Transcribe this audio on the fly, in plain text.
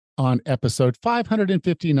On episode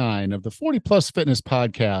 559 of the 40 Plus Fitness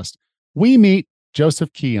Podcast, we meet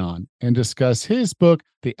Joseph Keon and discuss his book,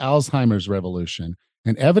 The Alzheimer's Revolution,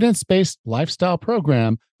 an evidence-based lifestyle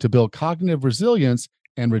program to build cognitive resilience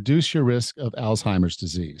and reduce your risk of Alzheimer's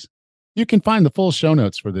disease. You can find the full show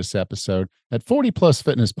notes for this episode at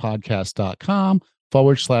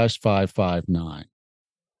 40plusfitnesspodcast.com/559.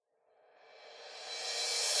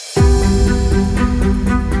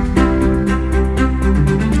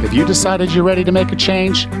 If you decided you're ready to make a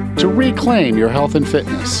change, to reclaim your health and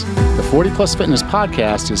fitness, the 40 Plus Fitness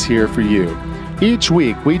Podcast is here for you. Each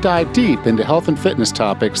week, we dive deep into health and fitness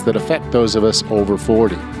topics that affect those of us over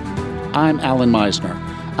 40. I'm Alan Meisner.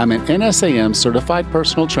 I'm an NSAM certified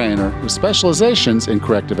personal trainer with specializations in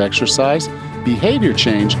corrective exercise, behavior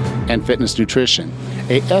change, and fitness nutrition,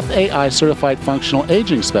 a FAI certified functional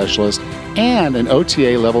aging specialist, and an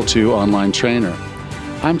OTA Level 2 online trainer.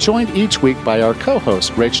 I'm joined each week by our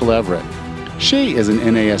co-host, Rachel Everett. She is an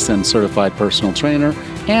NASM certified personal trainer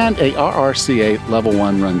and a RRCA Level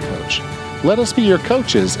 1 run coach. Let us be your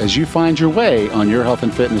coaches as you find your way on your health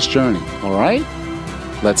and fitness journey. All right?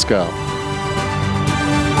 Let's go.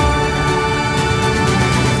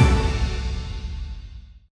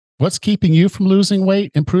 What's keeping you from losing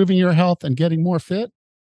weight, improving your health, and getting more fit?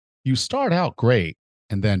 You start out great,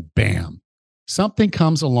 and then bam, something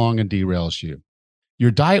comes along and derails you. Your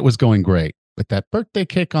diet was going great, but that birthday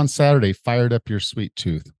cake on Saturday fired up your sweet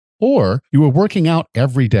tooth. Or you were working out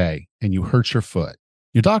every day and you hurt your foot.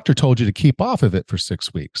 Your doctor told you to keep off of it for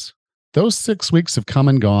 6 weeks. Those 6 weeks have come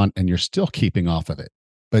and gone and you're still keeping off of it.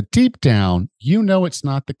 But deep down, you know it's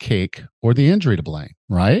not the cake or the injury to blame,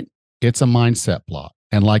 right? It's a mindset block.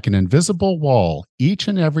 And like an invisible wall, each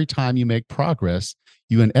and every time you make progress,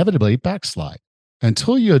 you inevitably backslide.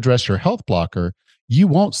 Until you address your health blocker, you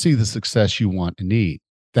won't see the success you want and need.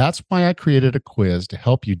 That's why I created a quiz to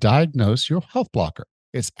help you diagnose your health blocker.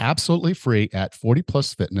 It's absolutely free at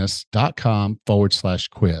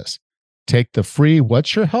 40plusfitness.com/quiz. Take the free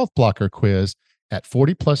What's Your Health Blocker quiz at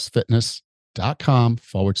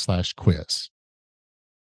 40plusfitness.com/quiz.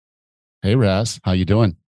 Hey, Raz, how you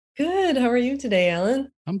doing? Good. How are you today, Alan?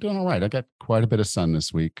 I'm doing all right. I got quite a bit of sun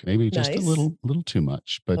this week. Maybe just Nice. a little too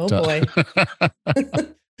much, but Oh boy.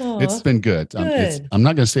 it's Aw, been good. good. I'm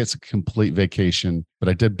not going to say it's a complete vacation, but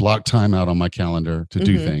I did block time out on my calendar to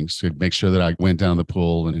do things to make sure that I went down the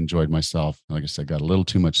pool and enjoyed myself. Like I said, got a little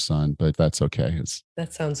too much sun, but that's okay.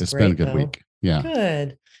 That sounds It's great, been a good though. week. Yeah.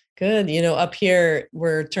 Good. Good. Up here,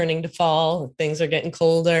 we're turning to fall. Things are getting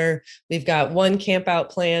colder. We've got one camp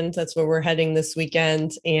out planned. That's where we're heading this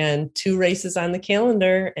weekend, and 2 races on the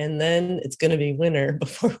calendar. And then it's going to be winter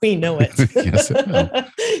before we know it. Yes, it will.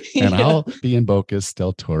 And I'll be in Bocas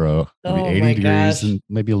del Toro. It'll be 80 degrees and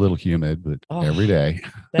maybe a little humid, but every day.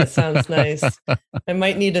 That sounds nice. I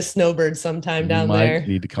might need a snowbird sometime down there. You might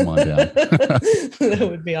need to come on down. That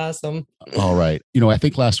would be awesome. All right. I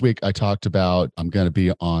think last week I talked about I'm going to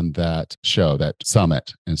be on that show, that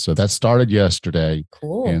summit. And so that started yesterday.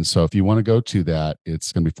 Cool. And so if you want to go to that,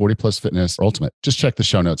 it's going to be 40 Plus Fitness Ultimate. Just check the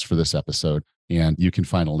show notes for this episode and you can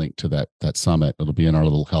find a link to that summit. It'll be in our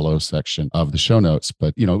little hello section of the show notes.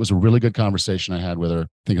 But, it was a really good conversation I had with her. I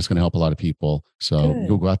think it's going to help a lot of people. So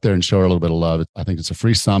you'll go out there and show her a little bit of love. I think it's a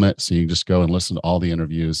free summit. So you can just go and listen to all the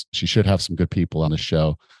interviews. She should have some good people on the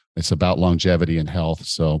show. It's about longevity and health.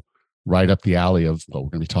 So right up the alley of what we're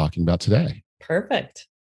going to be talking about today. Perfect.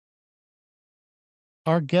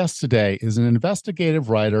 Our guest today is an investigative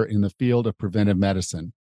writer in the field of preventive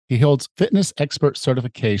medicine. He holds fitness expert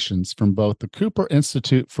certifications from both the Cooper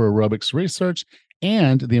Institute for Aerobics Research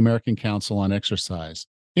and the American Council on Exercise.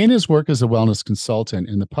 In his work as a wellness consultant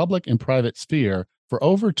in the public and private sphere for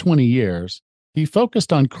over 20 years, he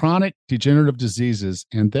focused on chronic degenerative diseases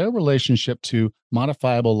and their relationship to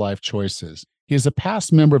modifiable life choices. He is a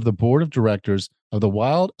past member of the board of directors of the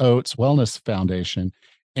Wild Oats Wellness Foundation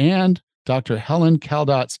and Dr. Helen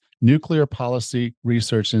Caldot's Nuclear Policy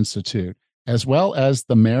Research Institute, as well as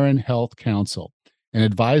the Marin Health Council, an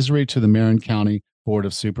advisory to the Marin County Board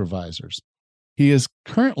of Supervisors. He is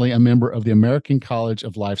currently a member of the American College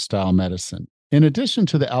of Lifestyle Medicine. In addition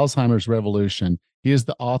to the Alzheimer's Revolution, he is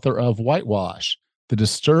the author of Whitewash, The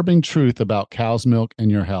Disturbing Truth About Cow's Milk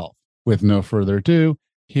and Your Health. With no further ado,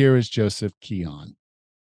 here is Joseph Keon.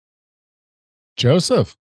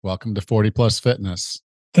 Joseph, welcome to 40 Plus Fitness.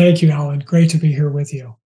 Thank you, Alan. Great to be here with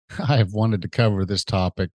you. I have wanted to cover this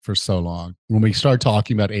topic for so long. When we start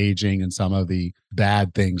talking about aging and some of the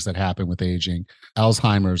bad things that happen with aging,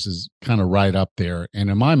 Alzheimer's is kind of right up there. And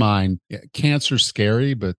in my mind, cancer's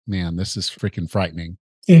scary, but man, this is freaking frightening.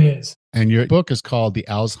 It is. And your book is called The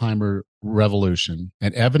Alzheimer revolution,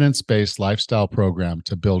 an evidence based lifestyle program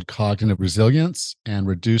to build cognitive resilience and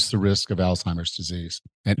reduce the risk of Alzheimer's disease.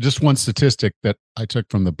 And just one statistic that I took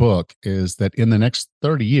from the book is that in the next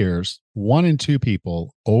 30 years, 1 in 2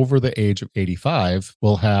 people over the age of 85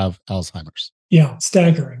 will have Alzheimer's. Yeah,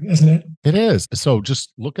 staggering, isn't it? It is. So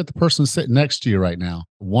just look at the person sitting next to you right now.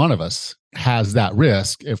 One of us has that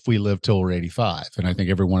risk if we live till we're 85. And I think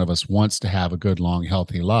every one of us wants to have a good, long,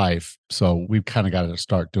 healthy life. So we've kind of got to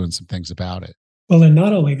start doing some things about it. Well, and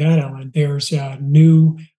not only that, Alan, there's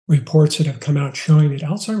new reports that have come out showing that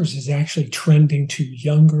Alzheimer's is actually trending to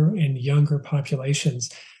younger and younger populations.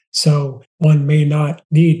 So one may not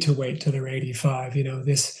need to wait till they're 85.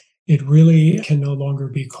 It really can no longer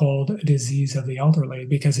be called a disease of the elderly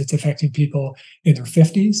because it's affecting people in their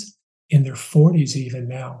 50s, in their 40s even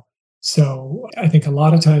now. So I think a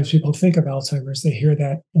lot of times people think of Alzheimer's, they hear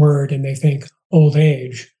that word and they think old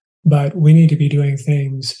age, but we need to be doing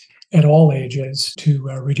things at all ages to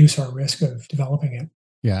reduce our risk of developing it.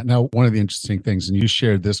 Yeah. Now, one of the interesting things, and you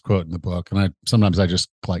shared this quote in the book, and sometimes I just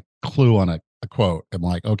like clue on a quote. I'm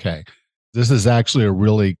like, okay, this is actually a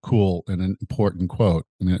really cool and an important quote.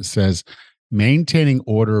 And it says, maintaining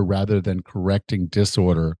order rather than correcting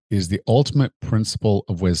disorder is the ultimate principle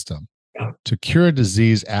of wisdom. Yeah. To cure a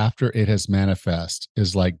disease after it has manifest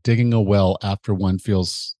is like digging a well after one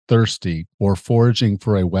feels thirsty or foraging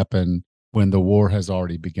for a weapon when the war has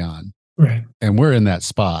already begun. Right. And we're in that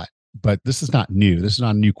spot. But this is not new. This is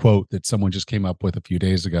not a new quote that someone just came up with a few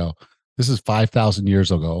days ago. This is 5,000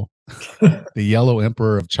 years ago. The Yellow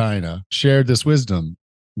Emperor of China shared this wisdom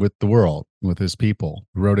with the world, with his people,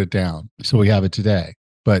 wrote it down. So we have it today.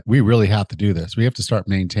 But we really have to do this. We have to start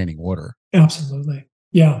maintaining order. Absolutely.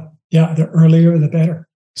 Yeah. Yeah. The earlier, the better.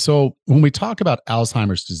 So when we talk about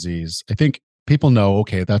Alzheimer's disease, I think people know,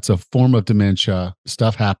 okay, that's a form of dementia.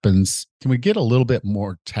 Stuff happens. Can we get a little bit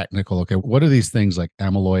more technical? Okay, what are these things like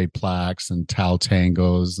amyloid plaques and tau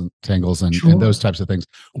tangles and Sure. and those types of things?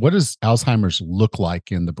 What does Alzheimer's look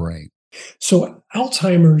like in the brain? So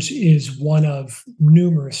Alzheimer's is one of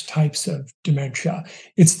numerous types of dementia.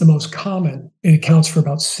 It's the most common. It accounts for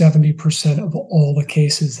about 70% of all the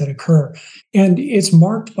cases that occur. And it's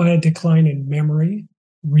marked by a decline in memory,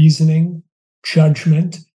 reasoning,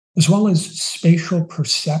 judgment, as well as spatial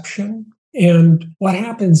perception. And what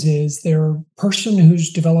happens is their person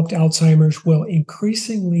who's developed Alzheimer's will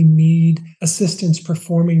increasingly need assistance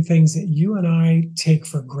performing things that you and I take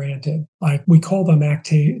for granted. Like we call them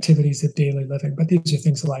activities of daily living, but these are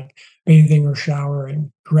things like bathing or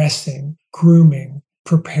showering, dressing, grooming,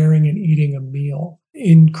 preparing and eating a meal.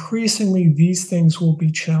 Increasingly, these things will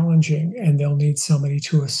be challenging and they'll need somebody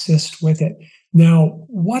to assist with it. Now,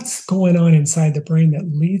 what's going on inside the brain that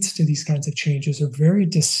leads to these kinds of changes are very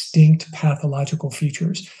distinct pathological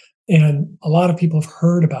features. And a lot of people have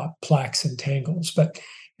heard about plaques and tangles, but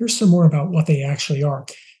here's some more about what they actually are.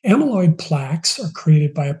 Amyloid plaques are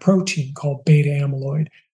created by a protein called beta amyloid,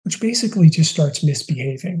 which basically just starts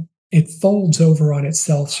misbehaving. It folds over on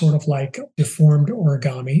itself, sort of like deformed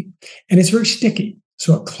origami, and it's very sticky.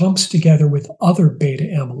 So it clumps together with other beta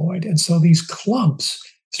amyloid. And so these clumps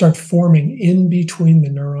start forming in between the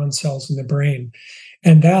neuron cells in the brain.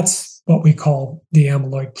 And that's what we call the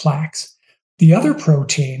amyloid plaques. The other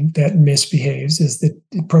protein that misbehaves is the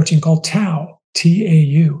protein called tau,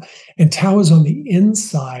 TAU. And tau is on the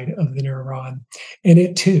inside of the neuron. And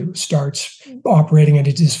it too starts operating in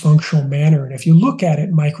a dysfunctional manner. And if you look at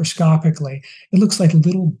it microscopically, it looks like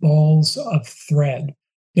little balls of thread.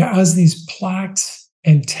 Now, as these plaques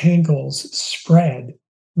and tangles spread,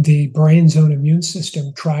 the brain's own immune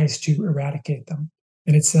system tries to eradicate them,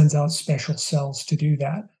 and it sends out special cells to do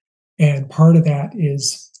that. And part of that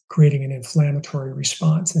is creating an inflammatory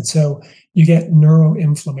response. And so you get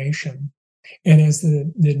neuroinflammation. And as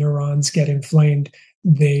the neurons get inflamed,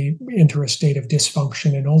 they enter a state of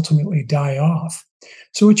dysfunction and ultimately die off.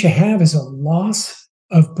 So what you have is a loss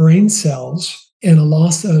of brain cells and a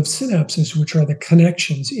loss of synapses, which are the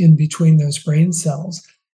connections in between those brain cells.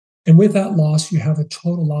 And with that loss, you have a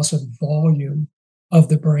total loss of volume of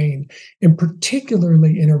the brain, and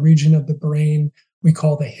particularly in a region of the brain we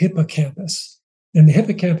call the hippocampus. And the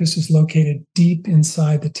hippocampus is located deep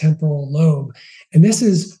inside the temporal lobe. And this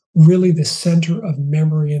is really the center of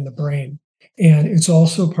memory in the brain. And it's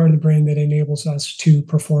also part of the brain that enables us to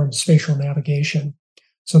perform spatial navigation.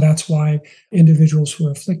 So that's why individuals who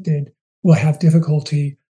are afflicted will have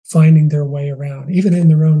difficulty finding their way around, even in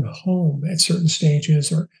their own home at certain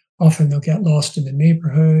stages, or often they'll get lost in the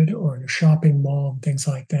neighborhood or in a shopping mall and things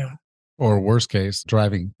like that. Or worst case,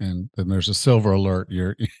 driving, and then there's a silver alert.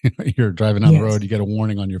 You're you're driving down the Yes, road, you get a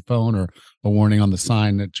warning on your phone or a warning on the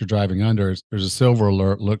sign that you're driving under. There's a silver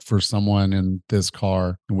alert. Look for someone in this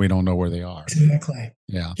car, and we don't know where they are. exactly.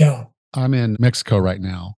 Yeah. Yeah. I'm in Mexico right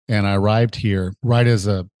now, and I arrived here right as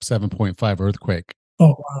a 7.5 earthquake.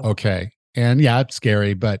 Oh, wow. Okay. And yeah, it's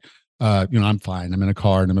scary, but I'm fine. I'm in a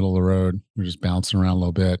car in the middle of the road. We're just bouncing around a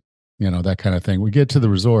little bit, that kind of thing. We get to the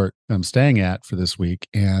resort I'm staying at for this week,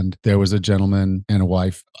 and there was a gentleman and a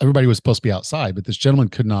wife. Everybody was supposed to be outside, but this gentleman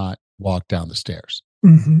could not walk down the stairs.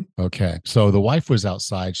 Hmm. Okay. So the wife was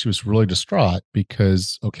outside. She was really distraught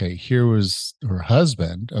because, okay, here was her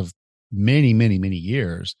husband of many, many, many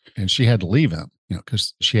years, and she had to leave him,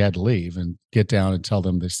 because she had to leave and get down and tell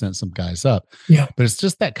them they sent some guys up. Yeah. But it's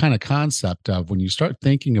just that kind of concept of when you start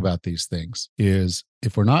thinking about these things is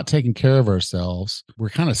if we're not taking care of ourselves, we're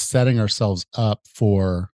kind of setting ourselves up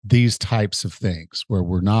for these types of things where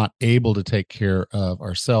we're not able to take care of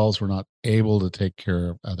ourselves. We're not able to take care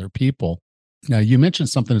of other people. Now, you mentioned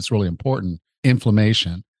something that's really important,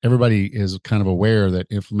 inflammation. Everybody is kind of aware that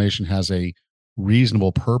inflammation has a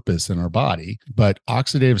reasonable purpose in our body, but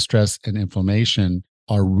oxidative stress and inflammation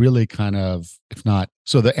are really kind of, if not,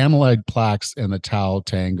 so the amyloid plaques and the tau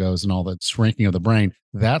tangos and all that shrinking of the brain,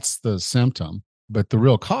 that's the symptom. But the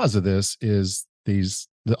real cause of this is the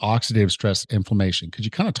oxidative stress inflammation. Could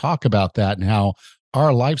you kind of talk about that and how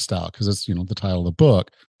our lifestyle, because it's, the title of the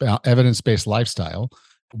book, evidence-based lifestyle,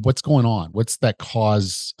 what's going on? What's that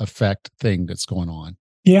cause effect thing that's going on?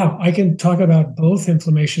 Yeah, I can talk about both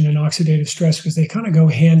inflammation and oxidative stress because they kind of go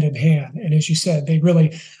hand in hand. And as you said, they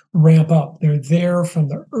really ramp up. They're there from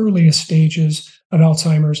the earliest stages of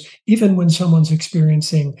Alzheimer's, even when someone's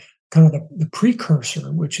experiencing kind of the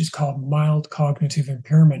precursor, which is called mild cognitive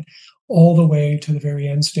impairment, all the way to the very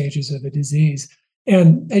end stages of the disease.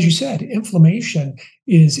 And as you said, inflammation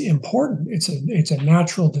is important. It's a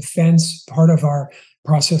natural defense, part of our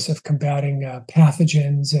process of combating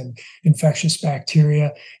pathogens and infectious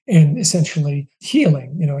bacteria, and essentially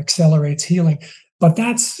healing, accelerates healing. But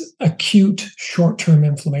that's acute short-term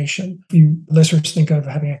inflammation. You listeners think of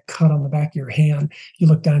having a cut on the back of your hand. You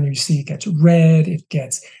look down and you see it gets red, it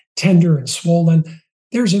gets tender and swollen.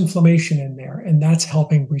 There's inflammation in there, and that's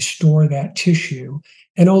helping restore that tissue.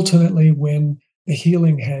 And ultimately, when the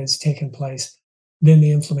healing has taken place, then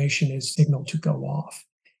the inflammation is signaled to go off.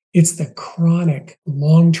 It's the chronic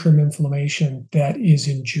long-term inflammation that is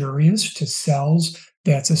injurious to cells,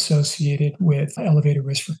 that's associated with elevated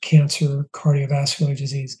risk for cancer, cardiovascular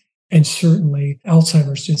disease, and certainly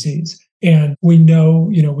Alzheimer's disease. And we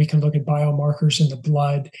know, we can look at biomarkers in the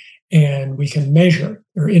blood and we can measure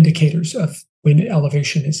or indicators of when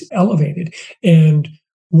elevation is elevated. And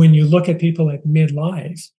when you look at people at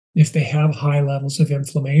midlife, if they have high levels of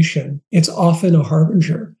inflammation, it's often a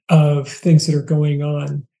harbinger of things that are going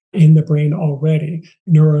on in the brain already,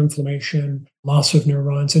 neuroinflammation, loss of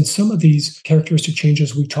neurons, and some of these characteristic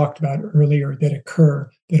changes we talked about earlier that occur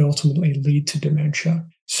that ultimately lead to dementia.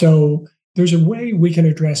 So there's a way we can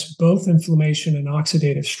address both inflammation and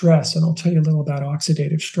oxidative stress. And I'll tell you a little about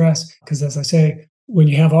oxidative stress, because as I say, when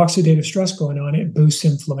you have oxidative stress going on, it boosts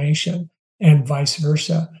inflammation and vice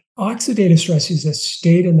versa. Oxidative stress is a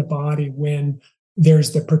state in the body when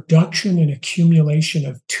there's the production and accumulation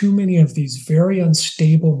of too many of these very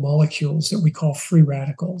unstable molecules that we call free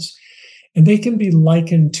radicals. And they can be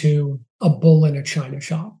likened to a bull in a china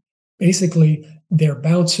shop. Basically, they're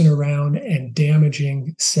bouncing around and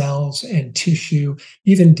damaging cells and tissue,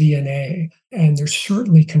 even DNA. And they're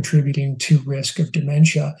certainly contributing to risk of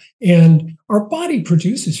dementia. And our body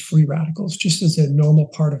produces free radicals just as a normal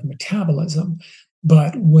part of metabolism.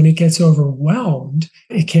 But when it gets overwhelmed,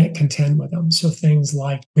 it can't contend with them. So things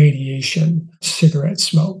like radiation, cigarette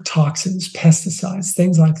smoke, toxins, pesticides,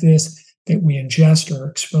 things like this that we ingest or are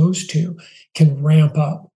exposed to can ramp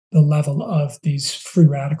up the level of these free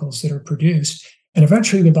radicals that are produced. And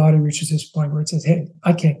eventually the body reaches this point where it says, hey,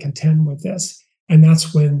 I can't contend with this. And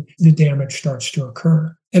that's when the damage starts to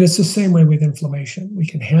occur. And it's the same way with inflammation. We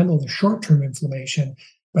can handle the short-term inflammation,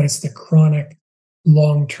 but it's the chronic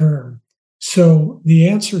long-term. So the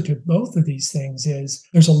answer to both of these things is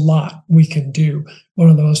there's a lot we can do. One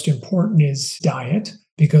of the most important is diet,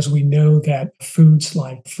 because we know that foods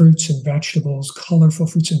like fruits and vegetables, colorful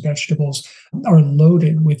fruits and vegetables, are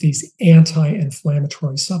loaded with these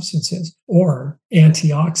anti-inflammatory substances or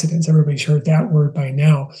antioxidants. Everybody's heard that word by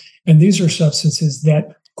now. And these are substances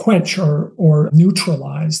that quench or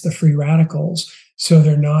neutralize the free radicals so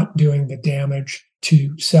they're not doing the damage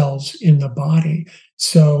to cells in the body.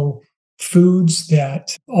 So foods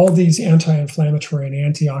that all these anti-inflammatory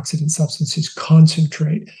and antioxidant substances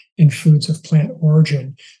concentrate in foods of plant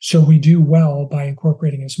origin. So we do well by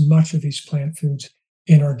incorporating as much of these plant foods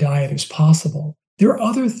in our diet as possible. There are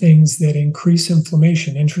other things that increase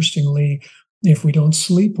inflammation. Interestingly, if we don't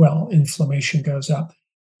sleep well, inflammation goes up.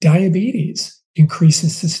 Diabetes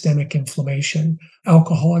increases systemic inflammation.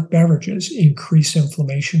 Alcoholic beverages increase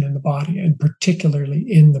inflammation in the body, and particularly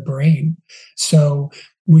in the brain. So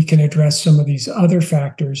we can address some of these other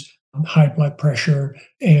factors, high blood pressure,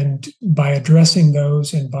 and by addressing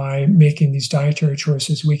those and by making these dietary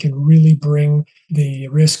choices, we can really bring the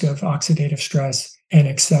risk of oxidative stress and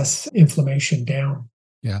excess inflammation down.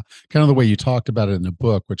 Yeah. Kind of the way you talked about it in the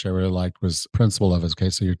book, which I really liked, was principle of it. Okay.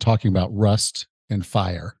 So you're talking about rust and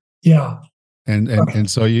fire. Yeah. And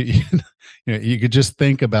so you could just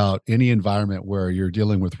think about any environment where you're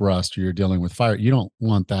dealing with rust or you're dealing with fire. You don't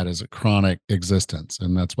want that as a chronic existence.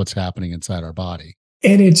 And that's what's happening inside our body.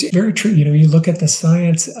 And it's very true. You look at the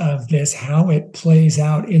science of this, how it plays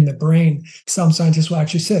out in the brain. Some scientists will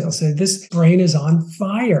actually say, they'll say, this brain is on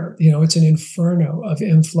fire. It's an inferno of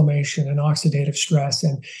inflammation and oxidative stress.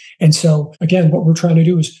 And so, again, what we're trying to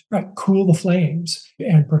do is cool the flames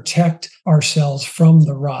and protect ourselves from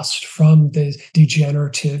the rust, from the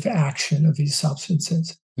degenerative action of these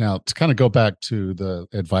substances. Now, to kind of go back to the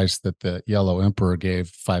advice that the Yellow Emperor gave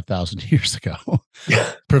 5,000 years ago,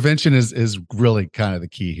 prevention is really kind of the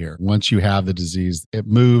key here. Once you have the disease, it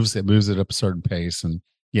moves at a certain pace. And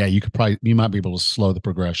yeah, you might be able to slow the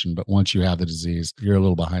progression, but once you have the disease, you're a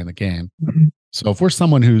little behind the game. Mm-hmm. So if we're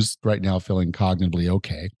someone who's right now feeling cognitively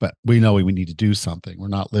okay, but we know we need to do something, we're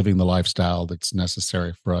not living the lifestyle that's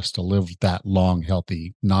necessary for us to live that long,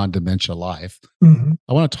 healthy, non-dementia life. Mm-hmm.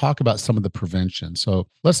 I want to talk about some of the prevention. So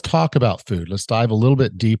let's talk about food. Let's dive a little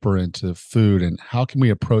bit deeper into food and how can we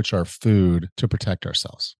approach our food to protect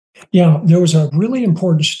ourselves? Yeah, there was a really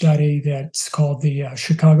important study that's called the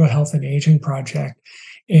Chicago Health and Aging Project.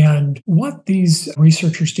 And what these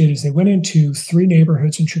researchers did is they went into 3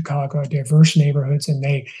 neighborhoods in Chicago, diverse neighborhoods, and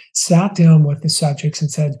they sat down with the subjects and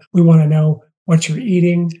said, we want to know what you're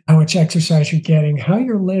eating, how much exercise you're getting, how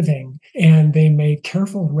you're living. And they made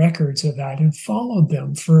careful records of that and followed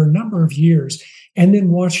them for a number of years and then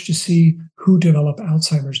watched to see who developed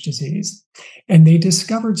Alzheimer's disease. And they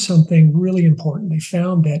discovered something really important. They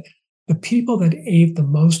found that the people that ate the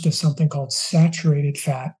most of something called saturated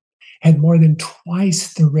fat had more than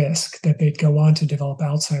twice the risk that they'd go on to develop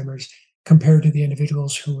Alzheimer's compared to the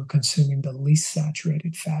individuals who were consuming the least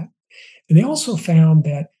saturated fat. And they also found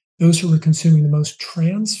that those who were consuming the most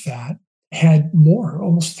trans fat had more,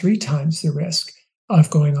 almost 3 times the risk of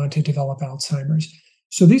going on to develop Alzheimer's.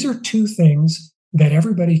 So these are 2 things that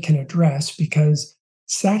everybody can address because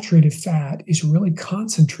saturated fat is really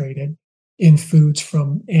concentrated in foods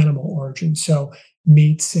from animal origin. So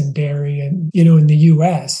meats and dairy. And, in the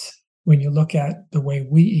US, when you look at the way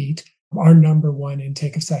we eat, our number 1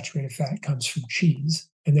 intake of saturated fat comes from cheese,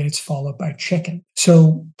 and then it's followed by chicken.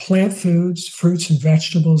 So plant foods, fruits and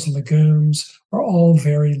vegetables, legumes are all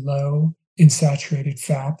very low in saturated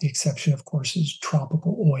fat. The exception, of course, is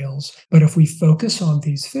tropical oils. But if we focus on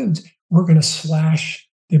these foods, we're going to slash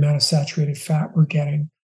the amount of saturated fat we're getting.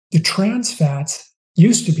 The trans fats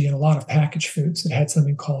used to be in a lot of packaged foods that had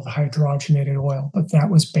something called hydrogenated oil, but that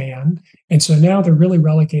was banned. And so now they're really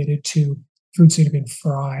relegated to foods that have been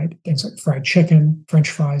fried, things like fried chicken, French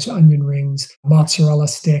fries, onion rings, mozzarella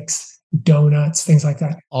sticks, donuts, things like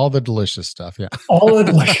that. All the delicious stuff, yeah. All the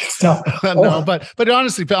delicious stuff. No, but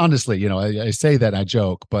honestly, I say that I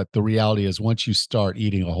joke, but the reality is once you start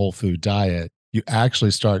eating a whole food diet, you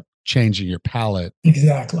actually start changing your palate.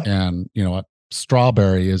 Exactly. And,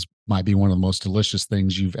 strawberry might be one of the most delicious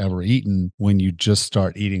things you've ever eaten when you just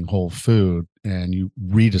start eating whole food and you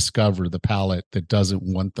rediscover the palate that doesn't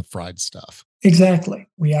want the fried stuff. Exactly.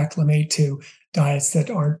 We acclimate to diets that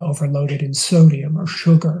aren't overloaded in sodium or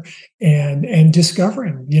sugar and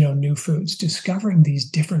discovering, new foods, discovering these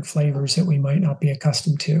different flavors that we might not be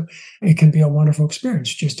accustomed to. It can be a wonderful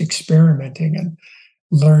experience, just experimenting and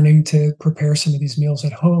learning to prepare some of these meals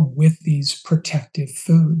at home with these protective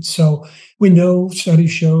foods. So we know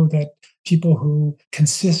studies show that people who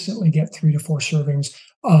consistently get 3 to 4 servings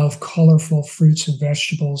of colorful fruits and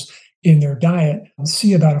vegetables in their diet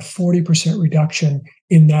see about a 40% reduction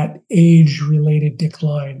in that age-related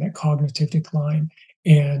decline, that cognitive decline,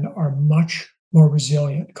 and are much more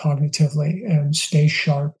resilient cognitively and stay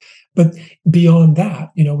sharp. But beyond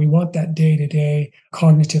that, we want that day-to-day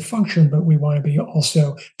cognitive function, but we want to be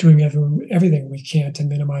also doing everything we can to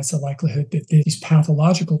minimize the likelihood that these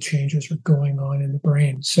pathological changes are going on in the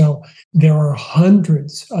brain. So there are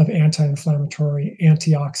hundreds of anti-inflammatory,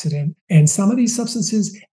 antioxidant, and some of these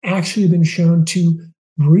substances actually have been shown to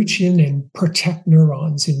reach in and protect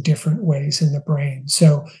neurons in different ways in the brain.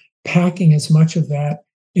 So packing as much of that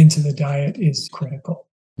into the diet is critical.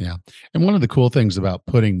 Yeah. And one of the cool things about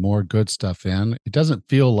putting more good stuff in, it doesn't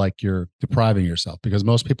feel like you're depriving yourself, because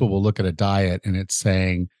most people will look at a diet and it's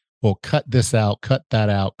saying, well, cut this out, cut that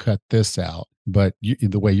out, cut this out. But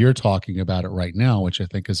the way you're talking about it right now, which I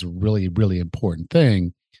think is a really, really important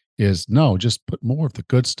thing, is no, just put more of the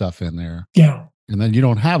good stuff in there. Yeah. And then you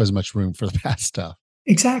don't have as much room for the bad stuff.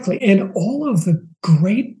 Exactly. And all of the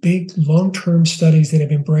great big long-term studies that have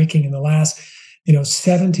been breaking in the last,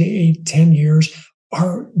 7 to 8, 10 years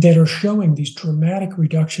that are showing these dramatic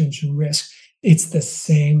reductions in risk. It's the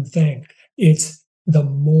same thing. It's the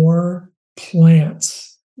more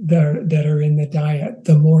plants that are in the diet,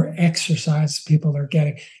 the more exercise people are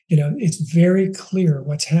getting. It's very clear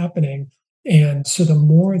what's happening. And so the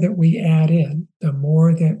more that we add in, the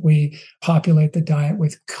more that we populate the diet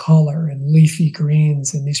with color and leafy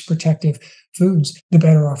greens and these protective foods, the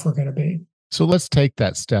better off we're going to be. So let's take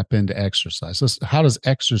that step into exercise. How does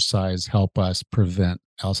exercise help us prevent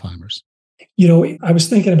Alzheimer's? I was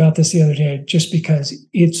thinking about this the other day, just because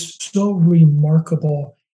it's so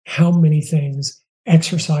remarkable how many things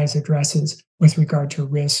exercise addresses with regard to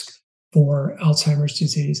risk for Alzheimer's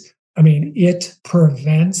disease. I mean, it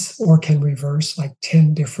prevents or can reverse like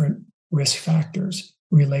 10 different risk factors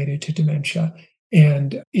related to dementia.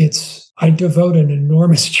 And I devote an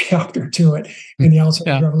enormous chapter to it in the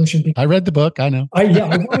Alzheimer's Revolution. I read the book. I know. I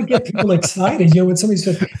want to get people excited. When somebody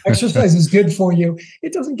says exercise is good for you,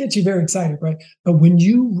 it doesn't get you very excited, right? But when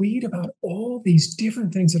you read about all these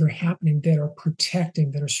different things that are happening that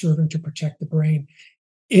are serving to protect the brain,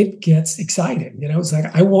 it gets exciting. It's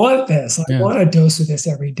like, I want this. I want a dose of this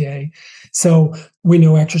every day. So we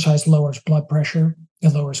know exercise lowers blood pressure.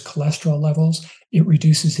 It lowers cholesterol levels. It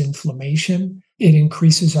reduces inflammation. It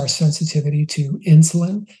increases our sensitivity to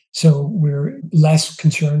insulin. So we're less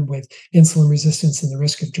concerned with insulin resistance and the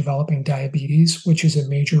risk of developing diabetes, which is a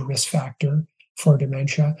major risk factor for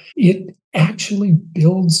dementia. It actually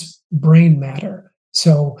builds brain matter.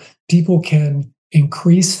 So people can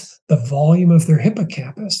increase the volume of their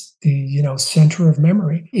hippocampus, the center of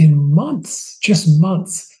memory, in just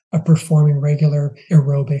months of performing regular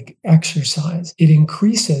aerobic exercise. It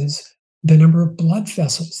increases the number of blood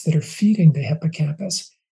vessels that are feeding the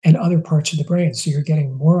hippocampus and other parts of the brain. So you're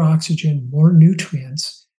getting more oxygen, more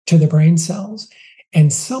nutrients to the brain cells.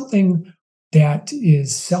 And something that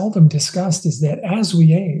is seldom discussed is that as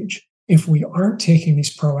we age, if we aren't taking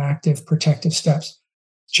these proactive protective steps,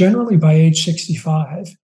 generally by age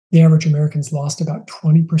 65, the average American's lost about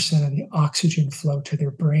 20% of the oxygen flow to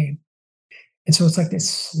their brain. And so it's like this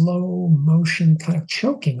slow motion kind of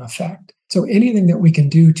choking effect. So anything that we can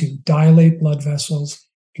do to dilate blood vessels,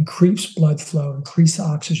 increase blood flow, increase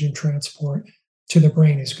oxygen transport to the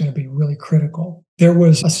brain is going to be really critical. There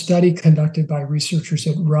was a study conducted by researchers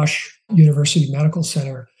at Rush University Medical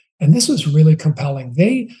Center, and this was really compelling.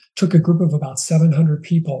 They took a group of about 700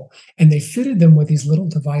 people, and they fitted them with these little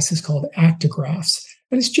devices called actigraphs.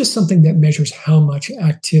 And it's just something that measures how much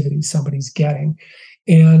activity somebody's getting.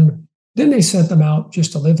 And then they sent them out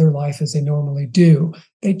just to live their life as they normally do.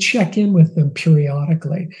 They check in with them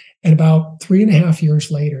periodically. And about 3.5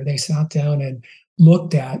 years later, they sat down and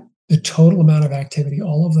looked at the total amount of activity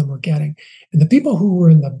all of them were getting. And the people who were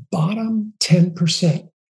in the bottom 10%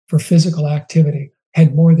 for physical activity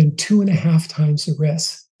had more than 2.5 times the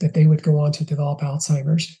risk that they would go on to develop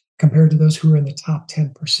Alzheimer's compared to those who were in the top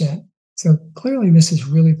 10%. So clearly, this is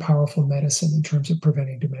really powerful medicine in terms of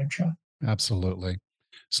preventing dementia. Absolutely.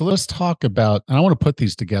 So let's talk about, and I want to put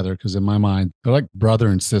these together because in my mind, they're like brother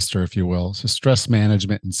and sister, if you will. So stress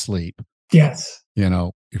management and sleep. Yes.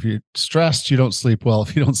 If you're stressed, you don't sleep well.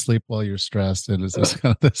 If you don't sleep well, you're stressed. And it's just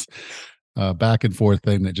kind of this back and forth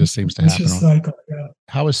thing that just seems to happen. It's just cycle, yeah.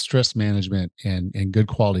 How is stress management and good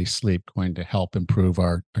quality sleep going to help improve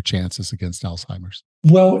our chances against Alzheimer's?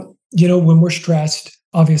 Well, when we're stressed,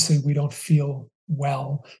 obviously we don't feel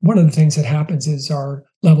well. One of the things that happens is our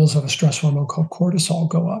levels of a stress hormone called cortisol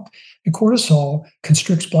go up. And cortisol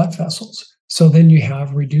constricts blood vessels. So then you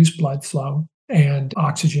have reduced blood flow and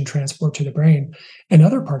oxygen transport to the brain and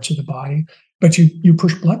other parts of the body, but you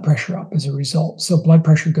push blood pressure up as a result. So blood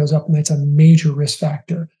pressure goes up, and that's a major risk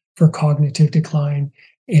factor for cognitive decline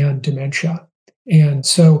and dementia. And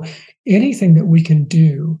so anything that we can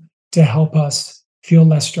do to help us feel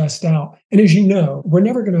less stressed out. And as you know, we're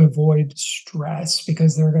never going to avoid stress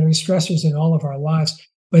because there are going to be stressors in all of our lives.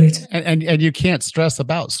 But it's And you can't stress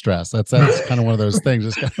about stress. That's kind of one of those things.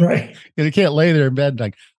 It's kind of, right. you can't lay there in bed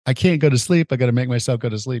like, I can't go to sleep. I got to make myself go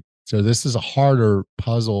to sleep. So this is a harder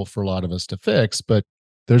puzzle for a lot of us to fix, but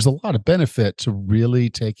there's a lot of benefit to really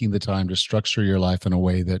taking the time to structure your life in a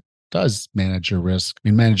way that does manage your risk,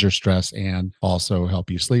 manage your stress, and also help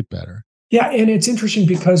you sleep better. Yeah, and it's interesting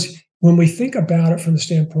because when we think about it from the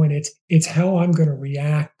standpoint, it's how I'm going to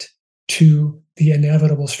react to the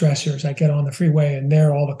inevitable stressors. I get on the freeway and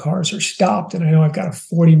there all the cars are stopped, and I know I've got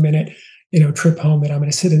a 40-minute, trip home that I'm going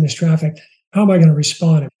to sit in this traffic. How am I going to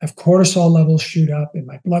respond? If cortisol levels shoot up and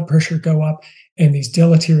my blood pressure go up and these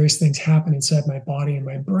deleterious things happen inside my body and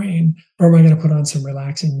my brain, or am I going to put on some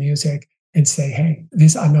relaxing music and say, hey,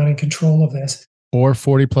 I'm not in control of this? Or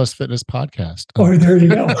 40 Plus Fitness podcast. Or there you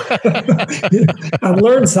go. I've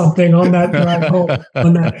learned something on that drive home,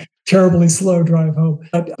 on that terribly slow drive home.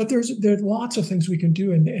 But there's lots of things we can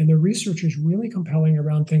do. And the research is really compelling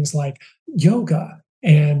around things like yoga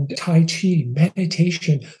and Tai Chi,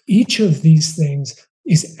 meditation. Each of these things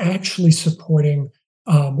is actually supporting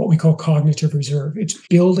what we call cognitive reserve. It's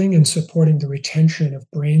building and supporting the retention of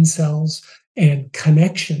brain cells and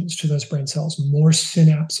connections to those brain cells, more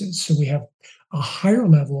synapses. So we have a higher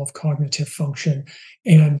level of cognitive function.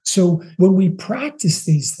 And so when we practice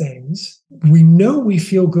these things, we know we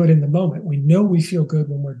feel good in the moment. We know we feel good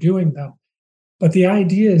when we're doing them. But the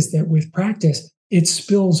idea is that with practice, it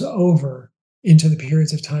spills over into the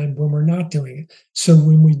periods of time when we're not doing it. So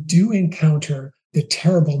when we do encounter the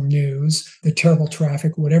terrible news, the terrible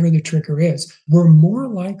traffic, whatever the trigger is, we're more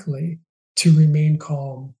likely to remain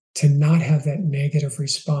calm, to not have that negative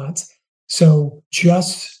response. So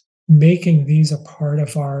just making these a part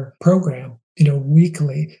of our program,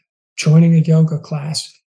 weekly, joining a yoga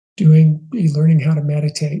class, learning how to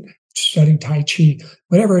meditate, studying Tai Chi,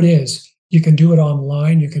 whatever it is, you can do it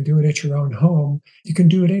online, you can do it at your own home, you can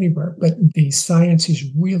do it anywhere. But the science is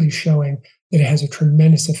really showing that it has a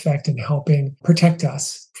tremendous effect in helping protect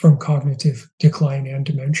us from cognitive decline and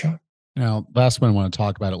dementia. Now, last one I want to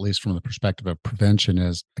talk about, at least from the perspective of prevention,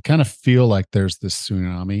 is I kind of feel like there's this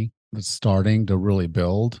tsunami that's starting to really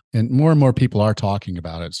build, and more people are talking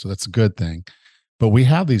about it. So that's a good thing. But we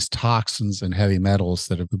have these toxins and heavy metals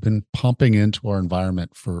that have been pumping into our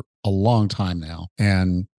environment for a long time now.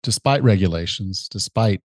 And despite regulations,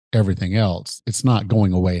 despite everything else, it's not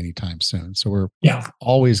going away anytime soon. So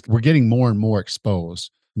we're getting more and more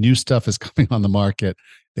exposed. New stuff is coming on the market.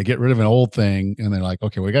 They get rid of an old thing and they're like,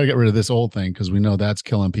 okay, we got to get rid of this old thing because we know that's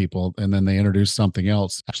killing people. And then they introduce something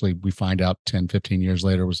else. Actually, we find out 10, 15 years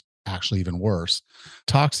later was actually even worse.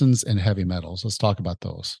 Toxins and heavy metals. Let's talk about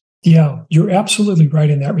those. Yeah, you're absolutely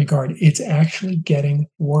right in that regard. It's actually getting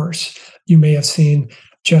worse. You may have seen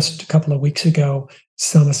just a couple of weeks ago,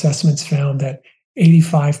 some assessments found that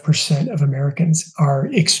 85% of Americans are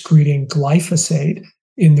excreting glyphosate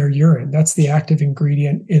in their urine. That's the active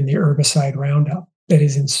ingredient in the herbicide Roundup that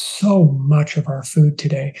is in so much of our food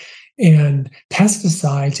today. And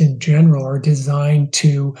pesticides in general are designed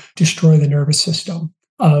to destroy the nervous system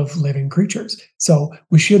of living creatures. So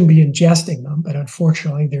we shouldn't be ingesting them, but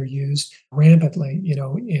unfortunately they're used rampantly,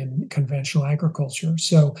 in conventional agriculture.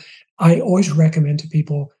 So I always recommend to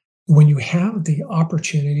people, when you have the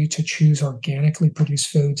opportunity to choose organically produced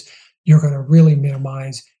foods, you're going to really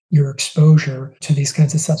minimize your exposure to these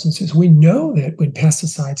kinds of substances. We know that when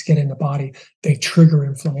pesticides get in the body, they trigger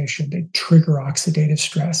inflammation, they trigger oxidative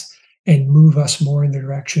stress, and move us more in the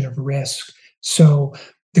direction of risk. So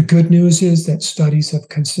the good news is that studies have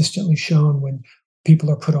consistently shown when people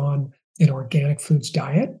are put on an organic foods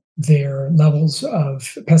diet, their levels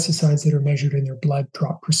of pesticides that are measured in their blood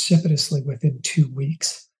drop precipitously within 2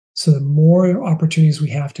 weeks. So the more opportunities we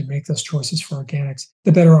have to make those choices for organics,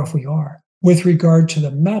 the better off we are. With regard to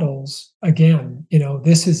the metals, again,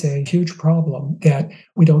 this is a huge problem that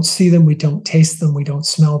we don't see them, we don't taste them, we don't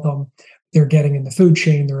smell them. They're getting in the food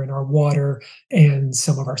chain, they're in our water and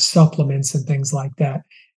some of our supplements and things like that.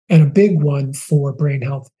 And a big one for brain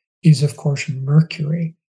health is, of course,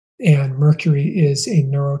 mercury. And mercury is a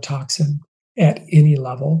neurotoxin at any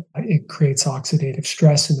level. It creates oxidative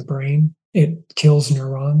stress in the brain. It kills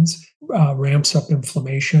neurons, ramps up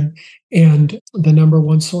inflammation. And the number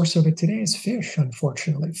one source of it today is fish,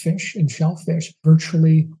 unfortunately. Fish and shellfish,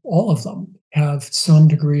 virtually all of them have some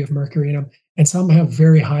degree of mercury in them. And some have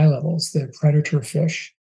very high levels. The predator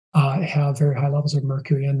fish have very high levels of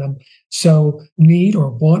mercury in them. So need or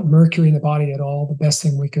want mercury in the body at all, the best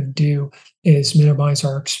thing we can do is minimize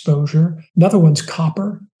our exposure. Another one's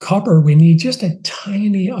copper. Copper, we need just a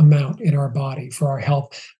tiny amount in our body for our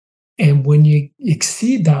health. And when you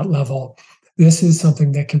exceed that level, this is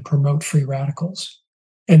something that can promote free radicals.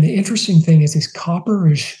 And the interesting thing is this copper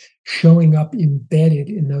is showing up embedded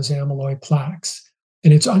in those amyloid plaques.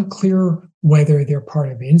 And it's unclear whether they're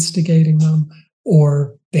part of instigating them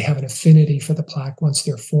or they have an affinity for the plaque once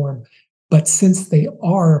they're formed. But since they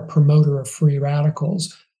are a promoter of free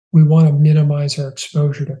radicals, we want to minimize our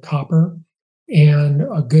exposure to copper. And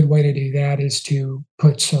a good way to do that is to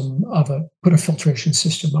put a filtration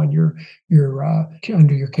system on your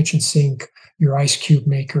under your kitchen sink, your ice cube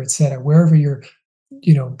maker, et cetera, wherever you're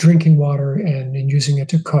drinking water and using it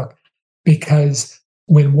to cook. Because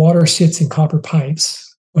when water sits in copper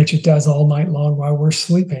pipes, which it does all night long while we're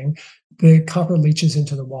sleeping, the copper leaches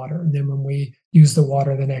into the water. And then when we use the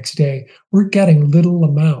water the next day, we're getting little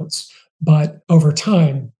amounts, but over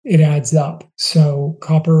time it adds up. So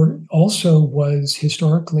copper also was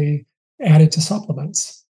historically added to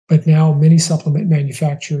supplements, but now many supplement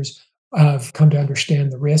manufacturers have come to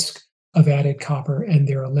understand the risk of added copper and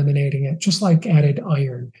they're eliminating it, just like added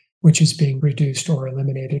iron, which is being reduced or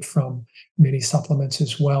eliminated from many supplements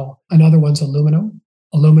as well. Another one's aluminum.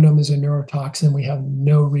 Aluminum is a neurotoxin. We have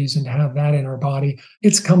no reason to have that in our body.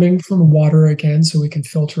 It's coming from water again, so we can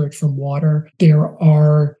filter it from water. There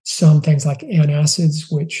are some things like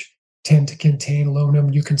antacids, which tend to contain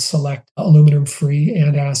aluminum. You can select aluminum-free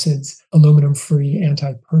antacids, aluminum-free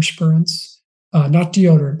antiperspirants, not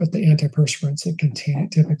deodorant, but the antiperspirants that contain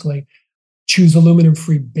it typically. Choose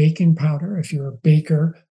aluminum-free baking powder if you're a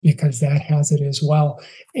baker, because that has it as well.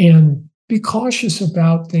 And be cautious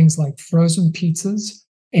about things like frozen pizzas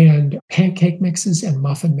and pancake mixes and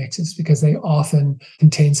muffin mixes, because they often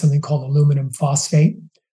contain something called aluminum phosphate,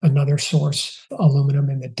 another source of aluminum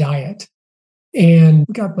in the diet. And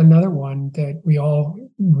we got another one that we all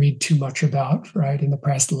read too much about, right, in the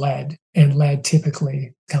press, lead. And lead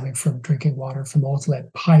typically coming from drinking water from old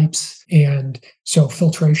lead pipes. And so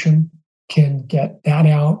filtration can get that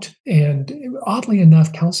out. And oddly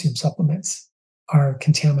enough, calcium supplements are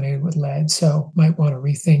contaminated with lead. So might want to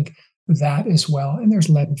rethink that as well. And there's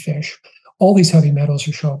lead in fish. All these heavy metals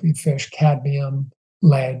are showing up in fish: cadmium,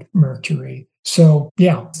 lead, mercury. So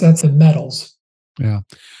yeah, that's the metals. Yeah.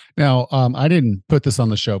 Now, I didn't put this on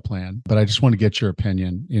the show plan, but I just want to get your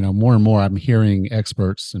opinion. More and more I'm hearing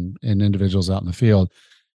experts and individuals out in the field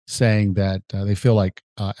saying that they feel like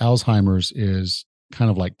Alzheimer's is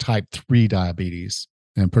kind of like type 3 diabetes,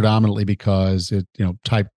 and predominantly because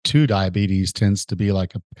type 2 diabetes tends to be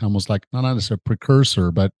like almost like not necessarily a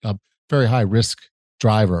precursor, but a very high risk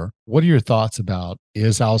driver. What are your thoughts about,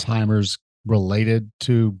 is Alzheimer's related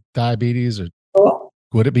to diabetes, or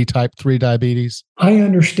would it be type 3 diabetes? I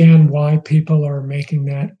understand why people are making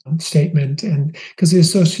that statement, and because the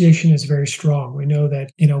association is very strong. We know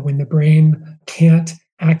that, when the brain can't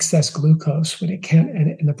access glucose, when it can't,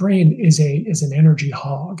 and the brain is an energy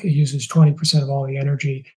hog. It uses 20% of all the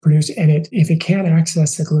energy produced, and if it can't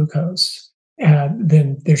access the glucose,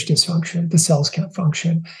 then there's dysfunction. The cells can't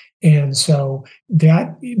function, and so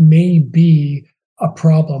that may be a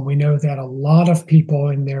problem. We know that a lot of people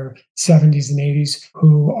in their 70s and 80s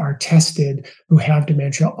who are tested, who have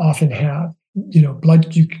dementia, often have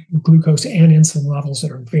blood glucose and insulin levels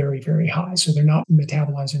that are very, very high. So they're not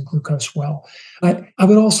metabolizing glucose well. But I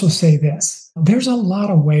would also say this: there's a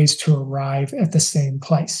lot of ways to arrive at the same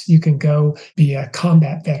place. You can go be a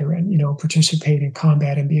combat veteran, participate in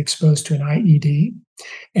combat and be exposed to an IED,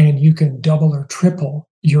 and you can double or triple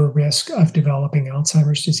your risk of developing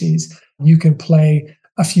Alzheimer's disease. You can play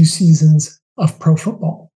a few seasons of pro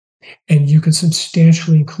football, and you can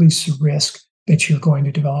substantially increase the risk that you're going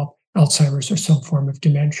to develop Alzheimer's or some form of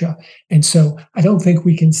dementia. And so I don't think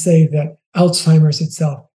we can say that Alzheimer's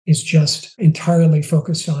itself is just entirely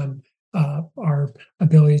focused on our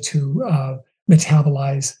ability to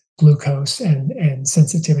metabolize glucose and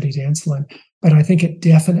sensitivity to insulin. But I think it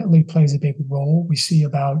definitely plays a big role. We see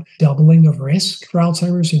about doubling of risk for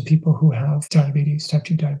Alzheimer's in people who have diabetes, type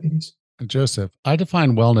 2 diabetes. Joseph, I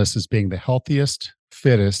define wellness as being the healthiest,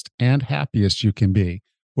 fittest, and happiest you can be.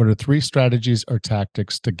 What are 3 strategies or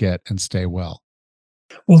tactics to get and stay well?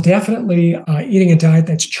 Well, definitely eating a diet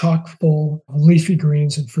that's chock full of leafy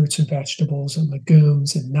greens and fruits and vegetables and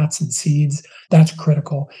legumes and nuts and seeds. That's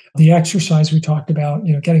critical. The exercise we talked about,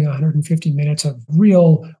 getting 150 minutes of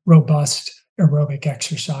real robust aerobic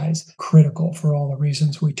exercise, critical for all the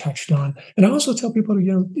reasons we touched on. And I also tell people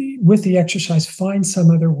to, with the exercise, find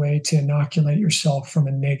some other way to inoculate yourself from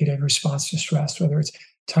a negative response to stress, whether it's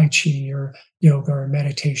Tai Chi or yoga or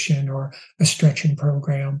meditation or a stretching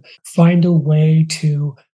program. Find a way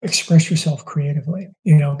to express yourself creatively,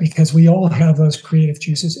 because we all have those creative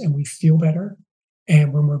juices and we feel better.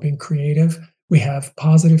 And when we're being creative, we have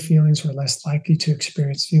positive feelings. We're less likely to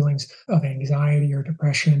experience feelings of anxiety or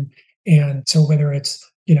depression. And so whether it's,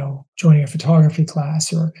 joining a photography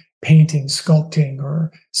class or painting, sculpting,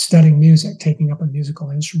 or studying music, taking up a musical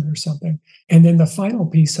instrument or something. And then the final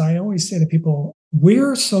piece, I always say to people,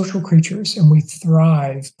 we're social creatures and we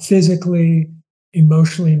thrive physically,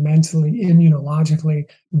 emotionally, mentally, immunologically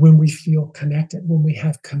when we feel connected, when we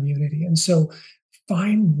have community. And so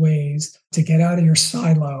find ways to get out of your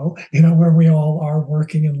silo, where we all are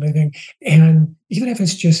working and living. And even if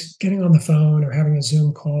it's just getting on the phone or having a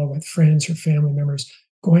Zoom call with friends or family members,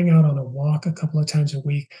 going out on a walk a couple of times a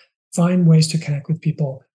week, find ways to connect with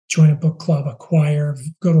people, join a book club, a choir,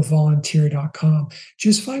 go to volunteer.com.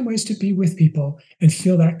 Just find ways to be with people and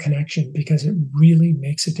feel that connection, because it really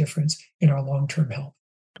makes a difference in our long-term health.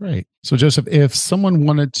 Great. So, Joseph, if someone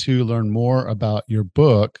wanted to learn more about your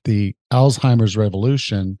book, The Alzheimer's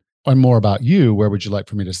Revolution, and more about you, where would you like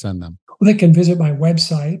for me to send them? Well, they can visit my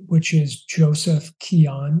website, which is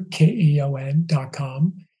josephkeon,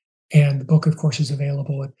 Keon.com. And the book, of course, is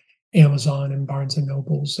available at Amazon and Barnes and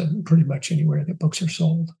Nobles and pretty much anywhere that books are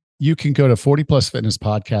sold. You can go to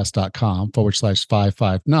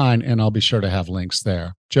 40plusfitnesspodcast.com/559, and I'll be sure to have links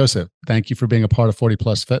there. Joseph, thank you for being a part of 40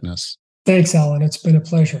 Plus Fitness. Thanks, Alan. It's been a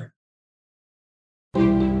pleasure.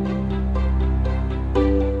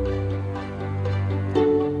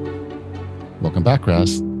 Welcome back,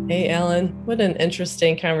 Raz. Hey, Alan. What an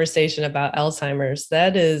interesting conversation about Alzheimer's.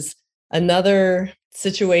 That is another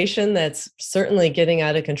situation that's certainly getting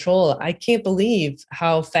out of control. I can't believe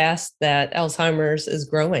how fast that Alzheimer's is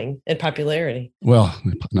growing in popularity. Well,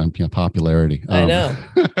 popularity. I know.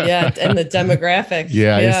 Yeah. And the demographics.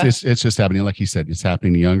 Yeah. It's just happening. Like you said, it's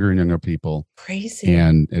happening to younger and younger people. Crazy.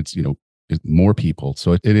 And it's, it's more people.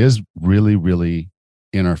 So it is really, really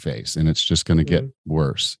in our face, and it's just going to get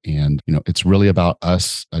worse. And, it's really about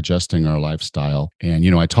us adjusting our lifestyle. And,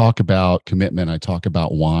 I talk about commitment. I talk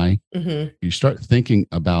about why. You start thinking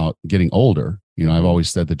about getting older. I've always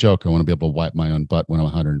said the joke, I want to be able to wipe my own butt when I'm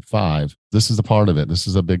 105. This is a part of it. This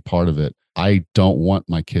is a big part of it. I don't want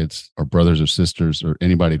my kids or brothers or sisters or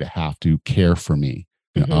anybody to have to care for me.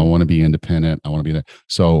 I want to be independent. I want to be that.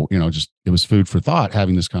 So, it was food for thought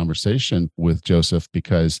having this conversation with Joseph,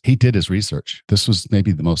 because he did his research. This was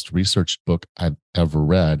maybe the most researched book I've ever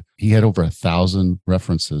read. He had over 1,000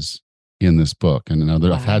 references in this book. And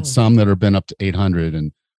I've had some that have been up to 800,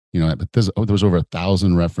 and, but there was over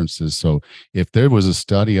 1,000 references. So if there was a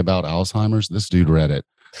study about Alzheimer's, this dude read it.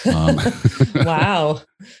 Wow.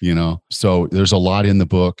 So there's a lot in the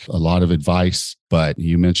book, a lot of advice, but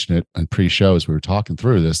you mentioned it in pre-show as we were talking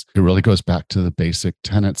through this. It really goes back to the basic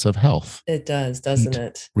tenets of health. It does, doesn't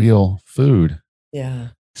it? Real food.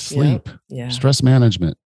 Yeah. Sleep. Yeah. Stress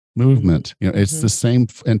management. Movement. It's the same,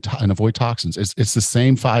 and avoid toxins. It's the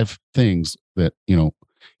same 5 things that,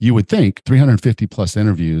 you would think 350 plus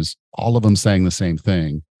interviews, all of them saying the same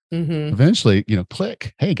thing. Eventually,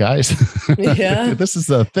 click. Hey guys, yeah, this is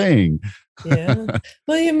a thing. Yeah.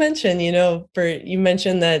 Well, you mentioned,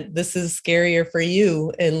 that this is scarier for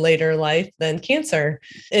you in later life than cancer.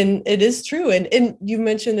 And it is true. And you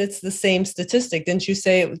mentioned it's the same statistic.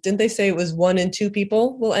 Didn't they say it was 1 in 2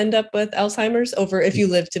 people will end up with Alzheimer's if you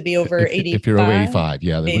live to be over 85? If you're over 85,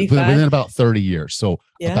 yeah. 85? Within about 30 years. So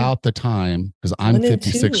about the time, because I'm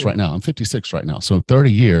 56 right now. I'm 56 right now. So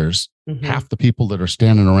 30 years, half the people that are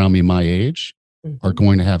standing around me my age are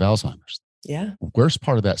going to have Alzheimer's. Yeah. Worst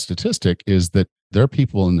part of that statistic is that there are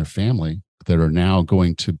people in their family that are now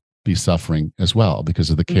going to be suffering as well because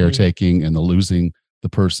of the caretaking and the losing the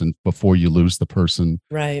person before you lose the person.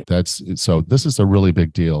 Right. So this is a really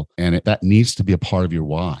big deal. And that needs to be a part of your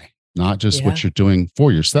why, not just what you're doing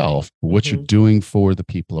for yourself, but what you're doing for the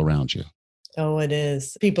people around you. Oh, it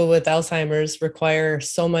is. People with Alzheimer's require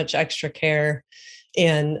so much extra care.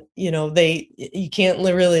 And, you can't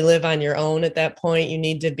really live on your own at that point. You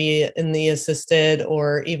need to be in the assisted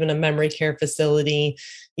or even a memory care facility.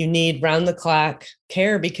 You need round the clock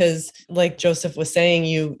care because, like Joseph was saying,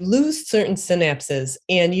 you lose certain synapses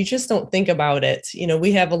and you just don't think about it.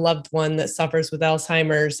 We have a loved one that suffers with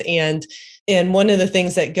Alzheimer's, and one of the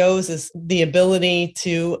things that goes is the ability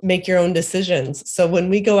to make your own decisions. So when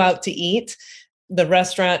we go out to eat, the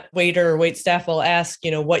restaurant waiter or wait staff will ask,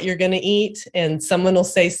 what you're going to eat, and someone will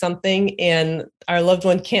say something and our loved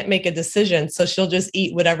one can't make a decision. So she'll just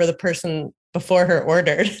eat whatever the person before her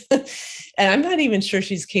ordered. And I'm not even sure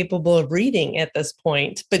she's capable of reading at this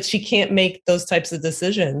point, but she can't make those types of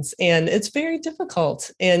decisions. And it's very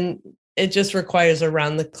difficult. And it just requires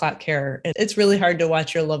around the clock care. And it's really hard to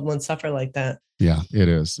watch your loved one suffer like that. Yeah, it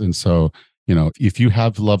is. And so, if you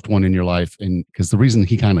have a loved one in your life, and because the reason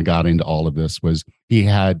he kind of got into all of this was he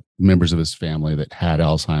had members of his family that had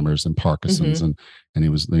Alzheimer's and Parkinson's, and he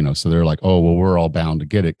was, so they're like, oh, well, we're all bound to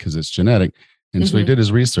get it because it's genetic. And so he did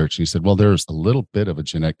his research. And he said, well, there's a little bit of a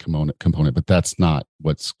genetic component, but that's not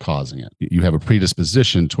what's causing it. You have a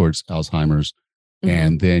predisposition towards Alzheimer's,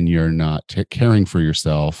 and then you're not caring for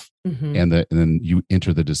yourself, and then you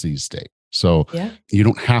enter the disease state. So you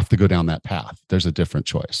don't have to go down that path. There's a different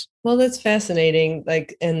choice. Well, that's fascinating.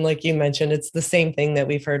 Like you mentioned, it's the same thing that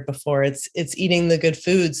we've heard before. It's eating the good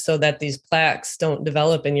foods so that these plaques don't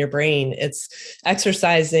develop in your brain. It's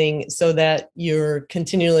exercising so that you're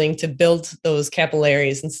continuing to build those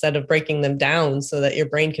capillaries instead of breaking them down so that your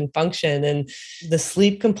brain can function. And the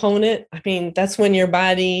sleep component, that's when your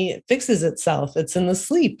body fixes itself. It's in the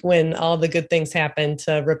sleep when all the good things happen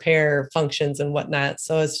to repair functions and whatnot.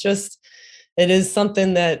 So it is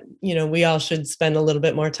something that, we all should spend a little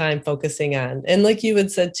bit more time focusing on. And like you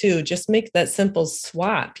had said too, just make that simple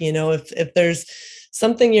swap. If there's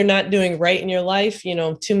something you're not doing right in your life,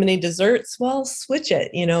 too many desserts, well, switch it,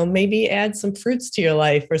 maybe add some fruits to your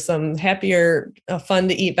life or some happier, fun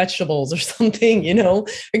to eat vegetables or something, or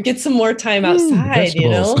get some more time outside,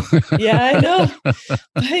 Yeah, I know.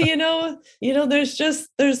 But,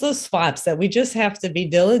 there's those swaps that we just have to be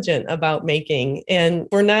diligent about making. And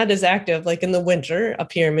we're not as active like in the winter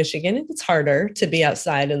up here in Michigan. It's harder to be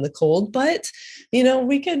outside in the cold, but,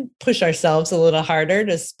 we could push ourselves a little harder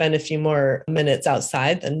to spend a few more minutes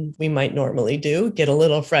outside than we might normally do, get a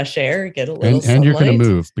little fresh air, get a little sunlight. And you're going to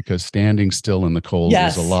move, because standing still in the cold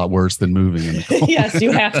is a lot worse than moving in the cold. Yes,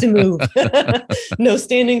 you have to move. No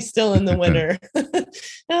standing still in the winter.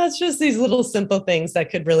 No, it's just these little simple things that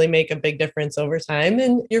could really make a big difference over time.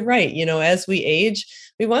 And you're right, as we age,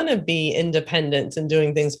 we want to be independent and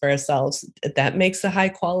doing things for ourselves. That makes a high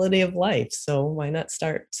quality of life. So why not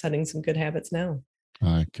start setting some good habits now?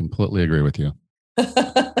 I completely agree with you.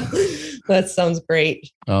 That sounds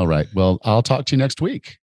great. All right. Well, I'll talk to you next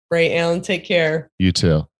week. Great, Alan. Take care. You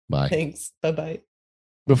too. Bye. Thanks. Bye-bye.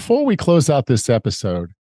 Before we close out this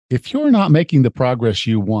episode, if you're not making the progress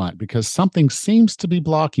you want because something seems to be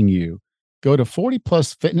blocking you, go to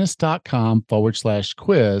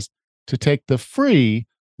 40plusfitness.com/quiz to take the free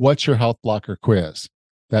What's Your Health Blocker quiz.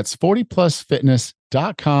 That's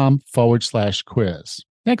 40plusfitness.com/quiz.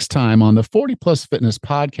 Next time on the 40 Plus Fitness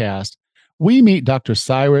podcast, we meet Dr.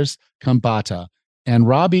 Cyrus Kambata and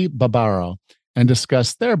Robbie Barbaro and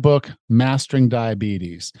discuss their book, Mastering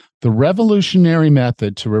Diabetes, the revolutionary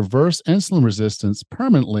method to reverse insulin resistance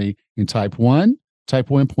permanently in type 1, type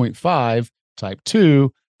 1.5, type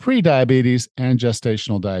 2, prediabetes, and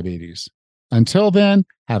gestational diabetes. Until then,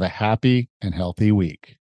 have a happy and healthy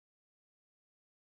week.